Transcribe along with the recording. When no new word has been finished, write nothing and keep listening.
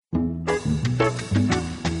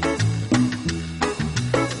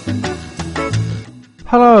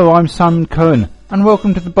Hello, I'm Simon Cohen, and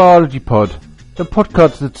welcome to the Biology Pod, the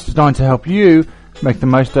podcast that's designed to help you make the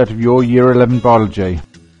most out of your Year 11 biology.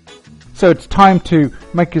 So it's time to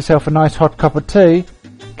make yourself a nice hot cup of tea,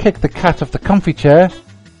 kick the cat off the comfy chair,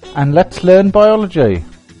 and let's learn biology.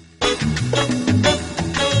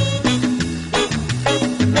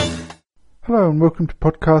 Hello and welcome to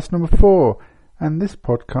podcast number 4, and this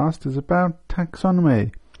podcast is about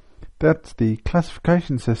taxonomy. That's the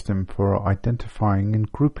classification system for identifying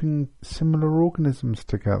and grouping similar organisms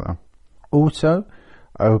together. Also,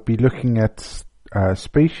 I'll be looking at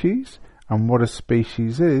species and what a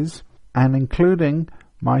species is, and including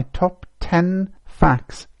my top 10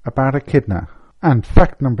 facts about echidna. And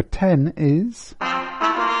fact number 10 is...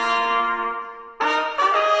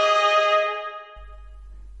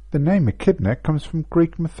 the name echidna comes from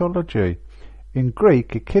Greek mythology. In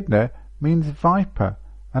Greek, echidna means viper,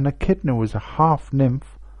 and echidna was a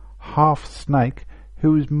half-nymph, half-snake,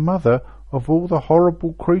 who was mother of all the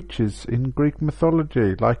horrible creatures in Greek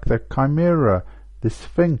mythology, like the chimera, the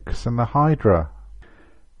sphinx, and the hydra.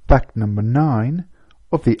 Fact number 9,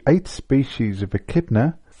 of the 8 species of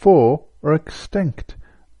echidna, 4 are extinct,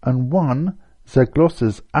 and 1,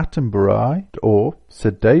 Zagloss's attenborough, or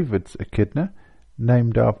Sir David's echidna,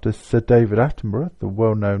 named after Sir David Attenborough, the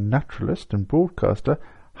well-known naturalist and broadcaster,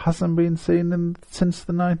 hasn't been seen since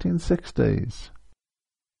the 1960s.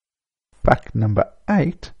 Fact number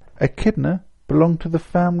 8, echidna belong to the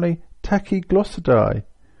family Tachyglossiddae,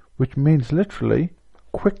 which means literally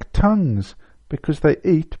quick tongues, because they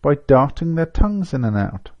eat by darting their tongues in and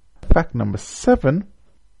out. Fact number 7,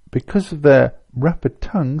 because of their rapid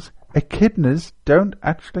tongues, echidnas don't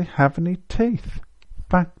actually have any teeth.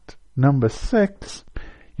 Fact number 6,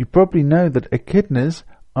 you probably know that echidnas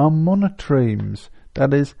are monotremes,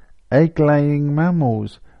 that is, egg-laying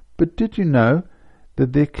mammals. But did you know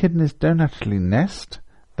that the echidnas don't actually nest?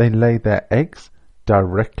 They lay their eggs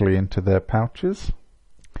directly into their pouches.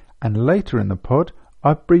 And later in the pod,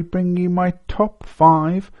 I'll be bringing you my top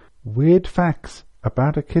 5 weird facts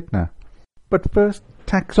about echidna. But first,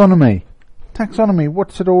 taxonomy. Taxonomy,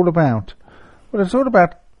 what's it all about? Well, it's all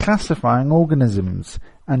about classifying organisms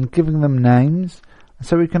and giving them names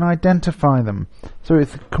so we can identify them, so we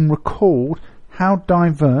can record how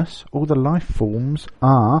diverse all the life forms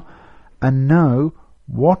are and know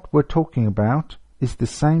what we're talking about is the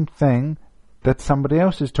same thing that somebody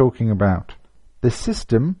else is talking about. The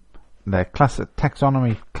system, their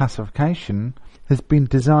taxonomy classification, has been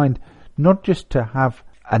designed not just to have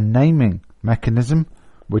a naming mechanism,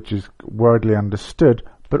 which is widely understood,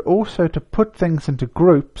 but also to put things into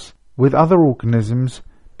groups with other organisms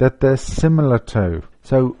that they're similar to.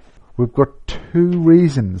 So we've got 2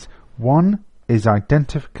 reasons. One is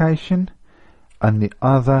identification, and the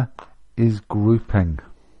other is grouping.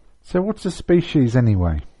 So what's a species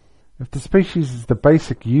anyway? If the species is the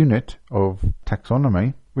basic unit of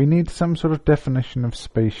taxonomy, we need some sort of definition of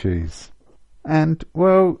species. And,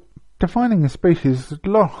 well, defining a species is a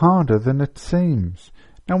lot harder than it seems.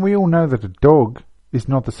 Now, we all know that a dog is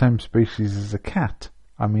not the same species as a cat.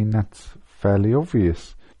 I mean, that's fairly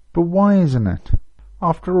obvious. But why isn't it?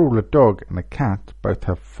 After all, a dog and a cat both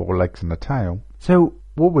have 4 legs and a tail. So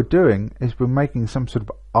what we're doing is we're making some sort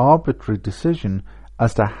of arbitrary decision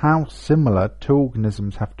as to how similar 2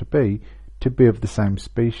 organisms have to be of the same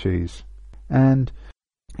species. And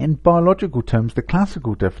in biological terms, the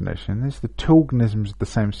classical definition is that 2 organisms of the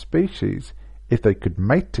same species, if they could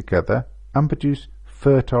mate together and produce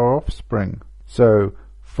fertile offspring. So,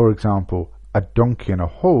 for example, a donkey and a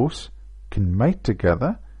horse can mate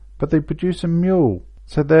together, but they produce a mule.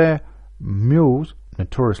 So their mules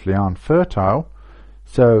notoriously aren't fertile,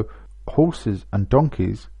 so horses and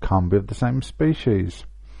donkeys can't be of the same species.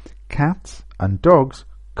 Cats and dogs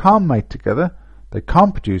can't mate together, they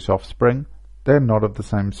can't produce offspring, they're not of the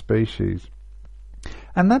same species.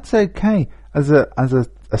 And that's okay as a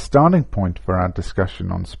starting point for our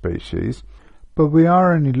discussion on species, but we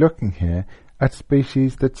are only looking here at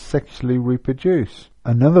species that sexually reproduce.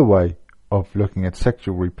 Another way of looking at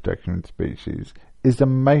sexual reproduction in species is a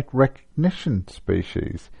mate recognition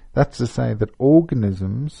species. That's to say that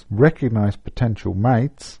organisms recognize potential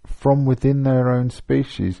mates from within their own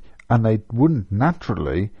species, and they wouldn't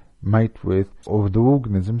naturally mate with other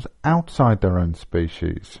organisms outside their own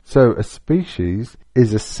species. So a species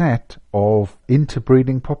is a set of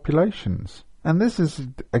interbreeding populations. And this is,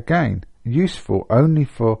 again, useful only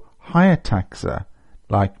for higher taxa,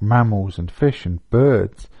 like mammals and fish and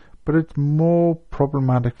birds, but it's more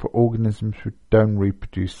problematic for organisms who don't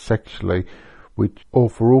reproduce sexually, or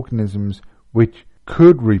for organisms which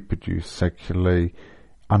could reproduce sexually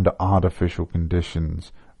under artificial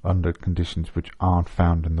conditions, under conditions which aren't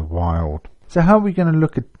found in the wild. So how are we going to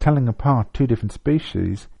look at telling apart two different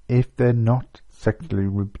species if they're not sexually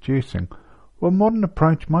reproducing? Well, a modern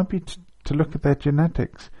approach might be to look at their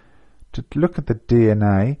genetics, to look at the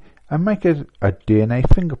DNA and make it a DNA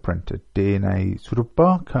fingerprint, a DNA sort of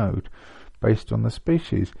barcode based on the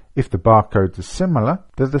species. If the barcodes are similar,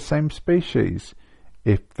 they're the same species.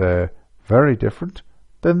 If they're very different,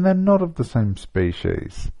 then they're not of the same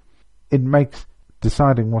species. It makes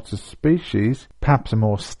deciding what's a species perhaps a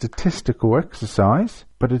more statistical exercise,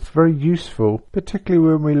 but it's very useful, particularly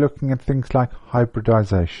when we're looking at things like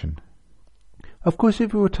hybridization. Of course,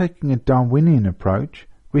 if we were taking a Darwinian approach,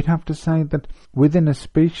 we'd have to say that within a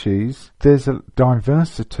species there's a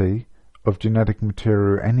diversity of genetic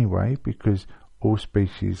material anyway, because all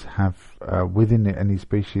species have, within any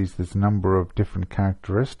species there's a number of different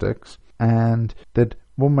characteristics, and that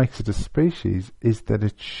what makes it a species is that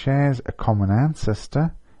it shares a common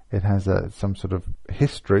ancestor, it has some sort of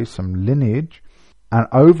history, some lineage, and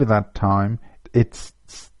over that time it's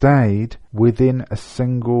stayed within a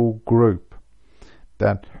single group.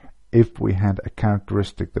 That if we had a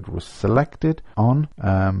characteristic that was selected on,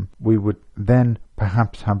 we would then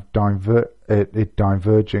perhaps have it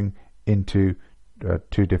diverging into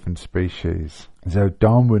two different species. So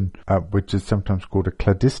Darwin, which is sometimes called a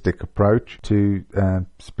cladistic approach to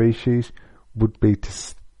species, would be to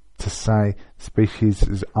say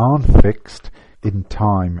species aren't fixed in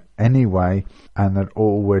time anyway, and that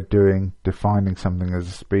all we're doing, defining something as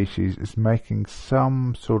a species, is making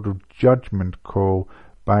some sort of judgment call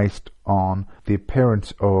based on the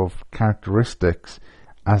appearance of characteristics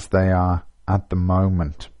as they are at the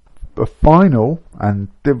moment. A final, and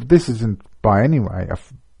this isn't by any way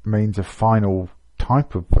means a final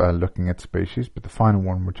type of looking at species, but the final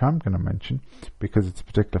one which I'm going to mention, because it's a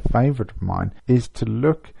particular favourite of mine, is to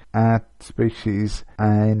look at species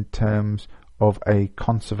in terms of a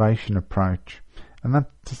conservation approach. And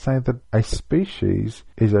that's to say that a species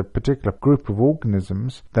is a particular group of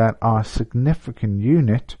organisms that are a significant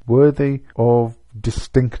unit worthy of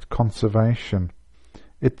distinct conservation.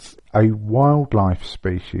 It's a wildlife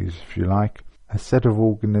species, if you like, a set of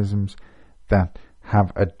organisms that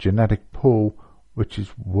have a genetic pool which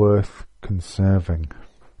is worth conserving.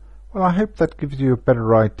 Well, I hope that gives you a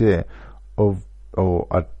better idea of, or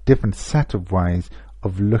a different set of ways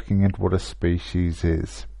of looking at what a species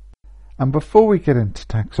is. And before we get into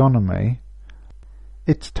taxonomy,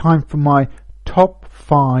 it's time for my top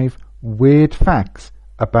 5 weird facts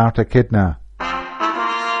about echidna.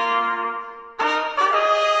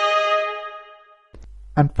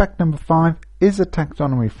 And fact number 5 is a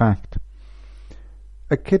taxonomy fact.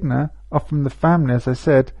 Echidna are from the family, as I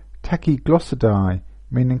said, Tachyglossidae,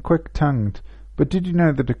 meaning quick-tongued. But did you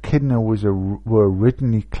know that echidna were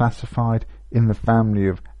originally classified in the family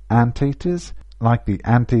of anteaters, like the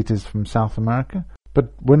anteaters from South America?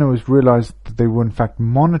 But when it was realized that they were in fact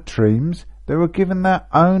monotremes, they were given their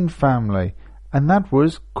own family, and that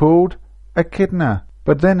was called echidna.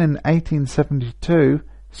 But then in 1872,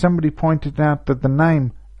 somebody pointed out that the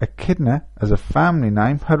name echidna as a family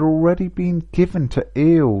name had already been given to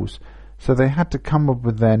eels, so they had to come up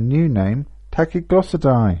with their new name,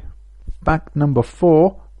 Tachyglossidae. Fact number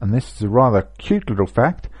 4, and this is a rather cute little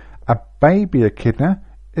fact, a baby echidna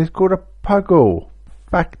is called a puggle.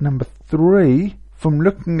 Fact number 3, from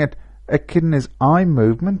looking at echidna's eye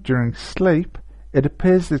movement during sleep, it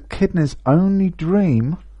appears that echidnas only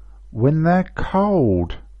dream when they're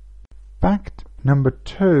cold. Fact number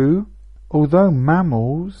 2, although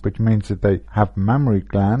mammals, which means that they have mammary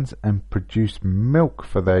glands and produce milk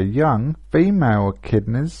for their young, female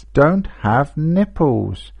echidnas don't have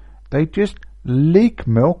nipples. They just leak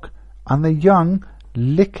milk and the young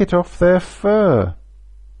lick it off their fur.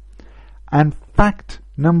 And fact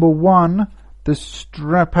number 1,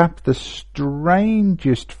 perhaps the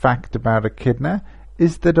strangest fact about echidna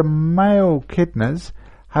is that male echidnas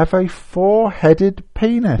have a 4-headed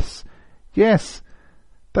penis. Yes,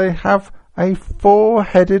 they have a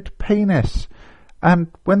 4-headed penis, and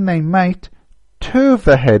when they mate, 2 of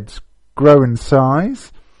the heads grow in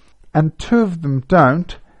size and 2 of them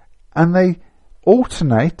don't, and they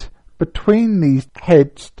alternate between these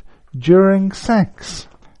heads during sex.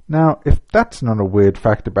 Now, if that's not a weird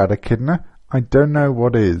fact about echidna, I don't know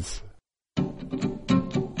what is.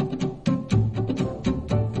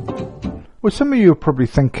 Well, some of you are probably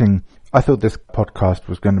thinking, I thought this podcast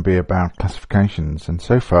was going to be about classifications, and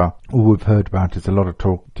so far all we've heard about is a lot of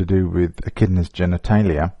talk to do with echidna's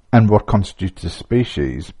genitalia and what constitutes a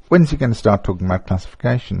species. When's he going to start talking about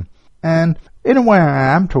classification? And in a way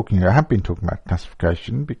I have been talking about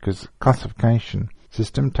classification, because classification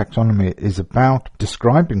system. Taxonomy is about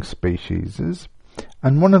describing species,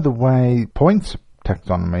 and one of the points of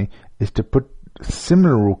taxonomy is to put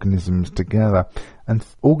similar organisms together, and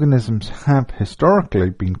organisms have historically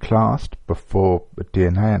been classed before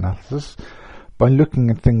DNA analysis by looking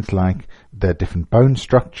at things like their different bone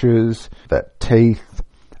structures, their teeth,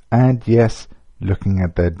 and yes, looking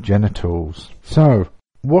at their genitals. So,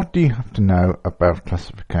 what do you have to know about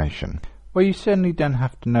classification? Well, you certainly don't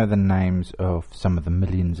have to know the names of some of the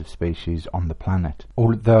millions of species on the planet,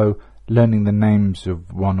 although learning the names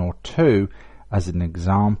of one or two as an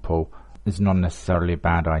example is not necessarily a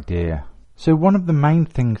bad idea. So one of the main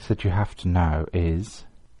things that you have to know is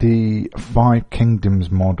the 5 kingdoms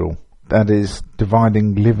model. That is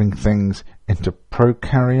dividing living things into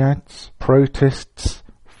prokaryotes, protists,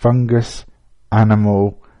 fungus,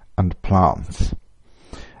 animal, and plants.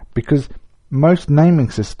 Because most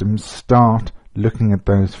naming systems start looking at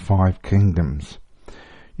those 5 kingdoms.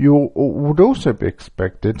 You would also be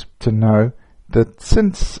expected to know that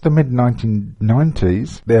since the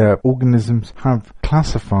mid-1990s, their organisms have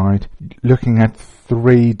classified looking at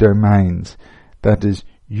 3 domains. That is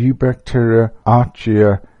eubacteria,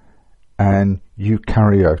 archaea, and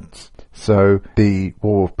eukaryotes. So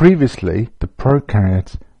previously, the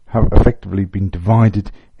prokaryotes have effectively been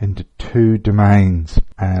divided into 2 domains,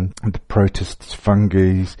 and the protists,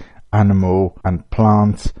 fungi, animal, and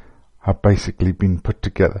plants have basically been put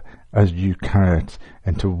together as eukaryotes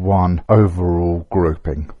into one overall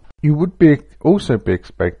grouping. You would also be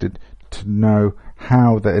expected to know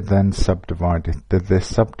how they're then subdivided. That they're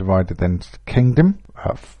subdivided then into kingdom,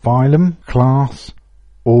 phylum, class,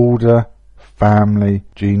 order, family,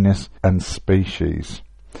 genus, and species.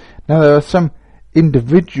 Now there are some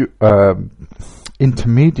intermediate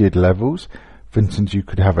levels. For instance, you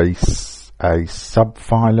could have a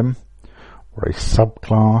subphylum or a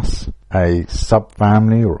subclass, a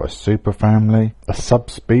subfamily or a superfamily, a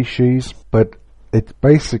subspecies, but it's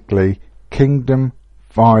basically kingdom,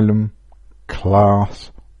 phylum,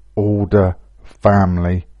 class, order,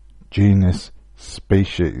 family, genus,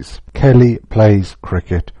 species. Kelly plays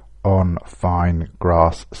cricket on fine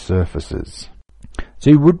grass surfaces. So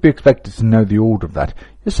you would be expected to know the order of that.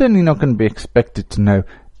 You're certainly not going to be expected to know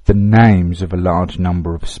the names of a large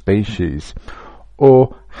number of species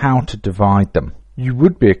or how to divide them. You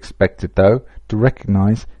would be expected, though, to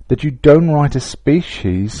recognise that you don't write a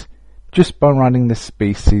species just by writing the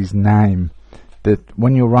species name. That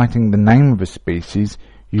when you're writing the name of a species,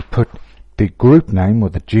 you put the group name or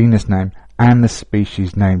the genus name and the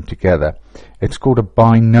species name together. It's called a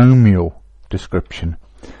binomial description,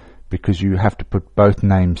 because you have to put both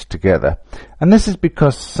names together. And this is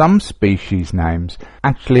because some species names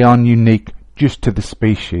actually aren't unique just to the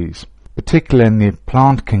species. Particularly in the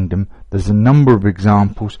plant kingdom, there's a number of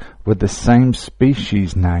examples where the same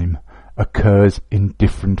species name occurs in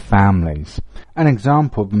different families. An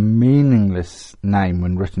example of a meaningless name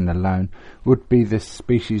when written alone would be the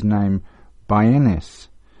species name Biennis.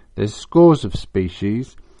 There's scores of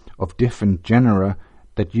species of different genera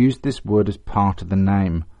that use this word as part of the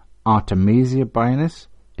name. Artemisia biennis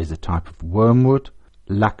is a type of wormwood.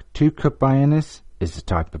 Lactuca biennis is a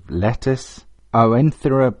type of lettuce.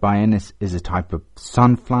 Oenthera biennis is a type of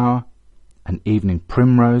sunflower. An evening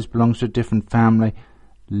primrose belongs to a different family.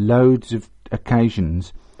 Loads of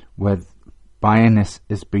occasions where biennis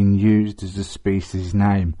has been used as a species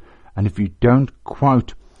name, and if you don't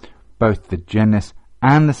quote both the genus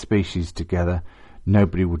and the species together,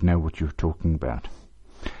 nobody would know what you're talking about.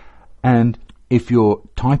 And if you're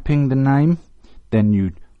typing the name, then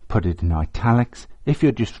you'd put it in italics. If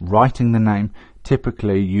you're just writing the name,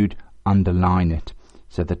 typically you'd underline it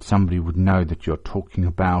so that somebody would know that you're talking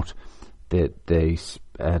about the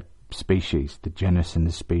species, the genus and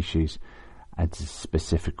the species as a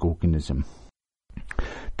specific organism.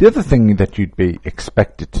 The other thing that you'd be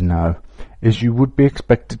expected to know is you would be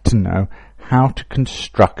expected to know how to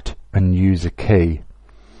construct and use a key.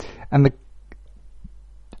 And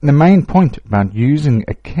the main point about using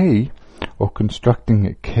a key or constructing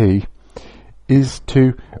a key is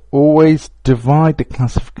to always divide the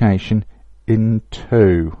classification in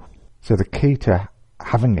 2. So the key to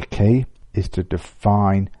having a key is to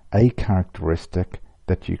define a characteristic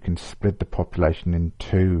that you can split the population in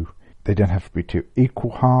 2. They don't have to be 2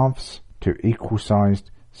 equal halves, 2 equal-sized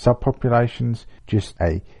subpopulations, just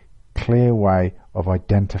a clear way of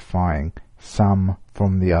identifying some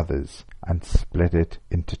from the others and split it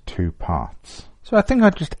into 2 parts. So I think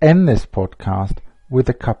I'll just end this podcast with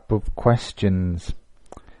a couple of questions.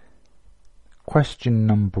 Question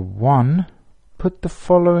number 1. Put the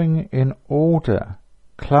following in order: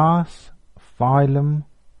 class, phylum,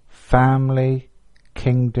 family,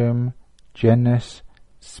 kingdom, genus,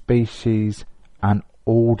 species, and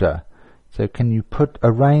order. So can you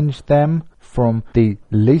arrange them from the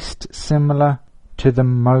least similar to the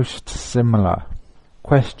most similar?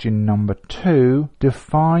 Question number 2,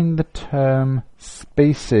 define the term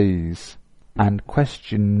species. And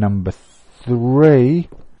question number 3,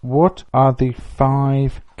 what are the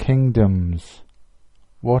 5 kingdoms?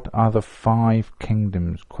 What are the 5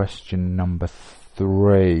 kingdoms? Question number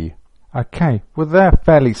 3. Okay, well they're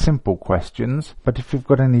fairly simple questions, but if you've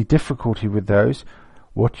got any difficulty with those,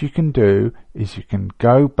 what you can do is you can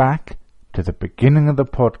go back to the beginning of the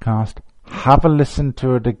podcast, have a listen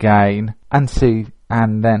to it again, and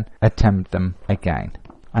then attempt them again.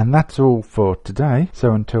 And that's all for today,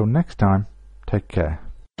 so until next time, take care.